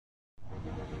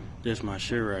This my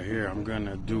shit right here. I'm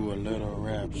gonna do a little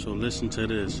rap, so listen to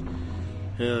this.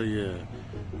 Hell yeah.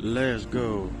 Let's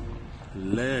go.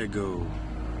 Let go.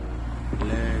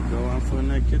 Let go. I'm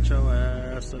finna get your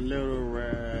ass a little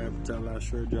rap till I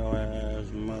shred your ass,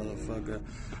 motherfucker.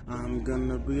 I'm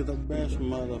gonna be the best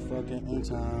motherfucker in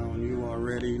town. You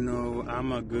already know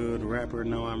I'm a good rapper.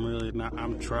 No, I'm really not.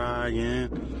 I'm trying.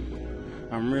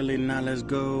 I'm really not. Let's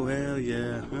go. Hell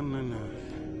yeah.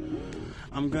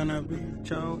 I'm gonna beat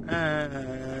your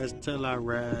ass till I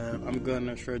rap. I'm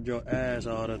gonna shred your ass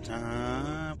all the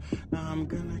time. Now I'm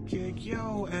gonna kick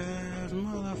your ass,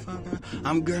 motherfucker.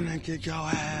 I'm gonna kick your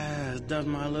ass. That's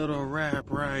my little rap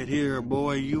right here,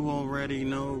 boy. You already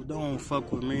know. Don't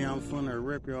fuck with me. I'm finna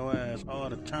rip your ass all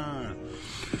the time.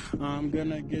 I'm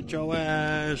gonna get your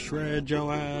ass, shred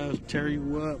your ass, tear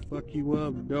you up, fuck you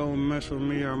up. Don't mess with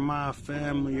me or my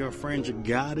family or friends. You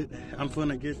got it? I'm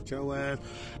finna get your ass.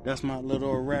 That's my little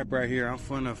rap right here. I'm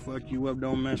finna fuck you up.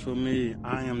 Don't mess with me.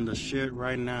 I am the shit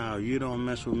right now. You don't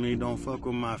mess with me. Don't fuck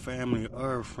with my family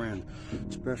or friends,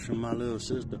 especially my little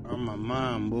sister or my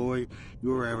mom, boy.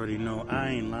 You already know I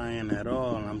ain't lying at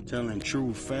all. I'm telling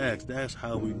true facts. That's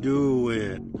how we do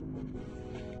it.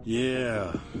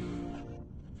 Yeah.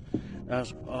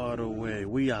 That's all the way.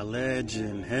 We are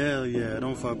legend. Hell yeah.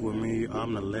 Don't fuck with me.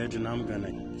 I'm the legend. I'm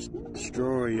gonna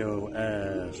destroy your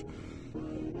ass.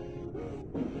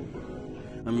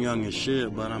 I'm young as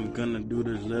shit, but I'm gonna do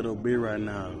this little bit right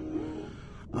now.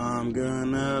 I'm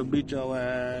gonna beat your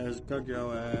ass, cook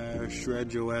your ass,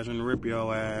 shred your ass, and rip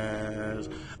your ass.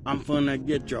 I'm finna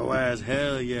get your ass.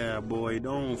 Hell yeah, boy.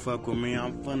 Don't fuck with me.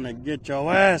 I'm finna get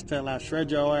your ass till I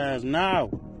shred your ass now.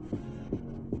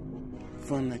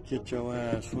 Finna get your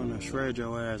ass, finna shred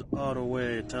your ass all the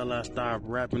way till I stop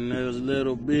rapping this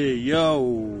little bit.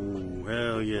 Yo,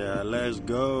 hell yeah, let's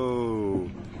go.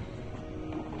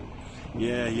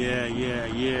 Yeah.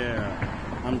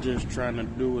 I'm just trying to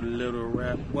do a little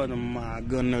rap. What am I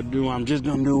gonna do? I'm just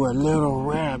gonna do a little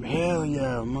rap. Hell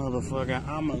yeah, motherfucker.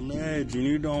 I'm a legend.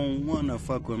 You don't wanna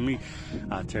fuck with me.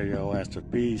 I'll tear your ass to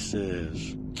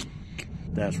pieces.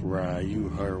 That's right, you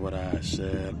heard what I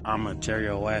said. I'ma tear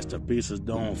your ass to pieces.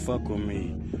 Don't fuck with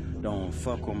me. Don't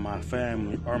fuck with my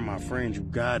family or my friends. You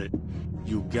got it.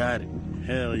 You got it.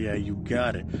 Hell yeah, you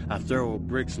got it. I throw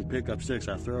bricks and pick up six.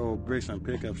 I throw bricks and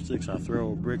pick up six. I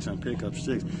throw bricks and pick up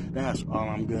six. That's all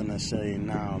I'm gonna say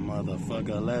now,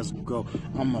 motherfucker. Let's go.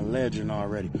 I'm a legend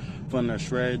already. Finna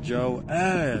shred your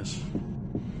ass.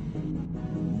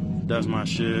 That's my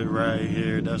shit right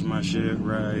here. That's my shit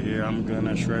right here. I'm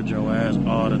gonna shred your ass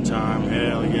all the time.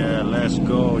 Hell yeah, let's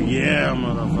go. Yeah,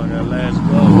 motherfucker, let's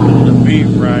go. Do the beat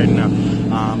right now.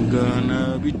 I'm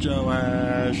gonna beat your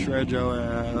ass, shred your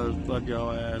ass, fuck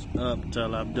your ass up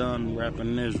till I'm done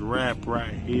rapping this rap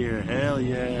right here. Hell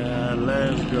yeah,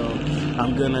 let's go.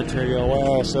 I'm gonna tear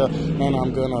your ass up and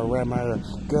I'm gonna rap my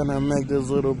ass. Gonna make this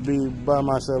little beat by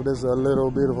myself. This is a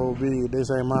little beautiful beat. This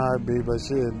ain't my beat, but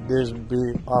shit, this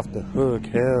beat off the hook.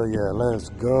 Hell yeah, let's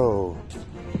go.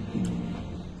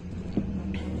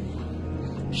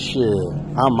 Shit,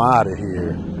 I'm out of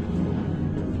here.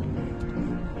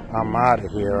 I'm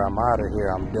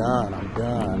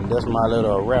done. That's my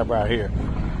little rap right here.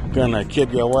 Gonna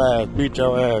kick your ass, beat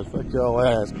your ass, fuck your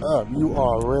ass up. You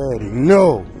already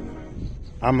know.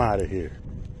 I'm out of here.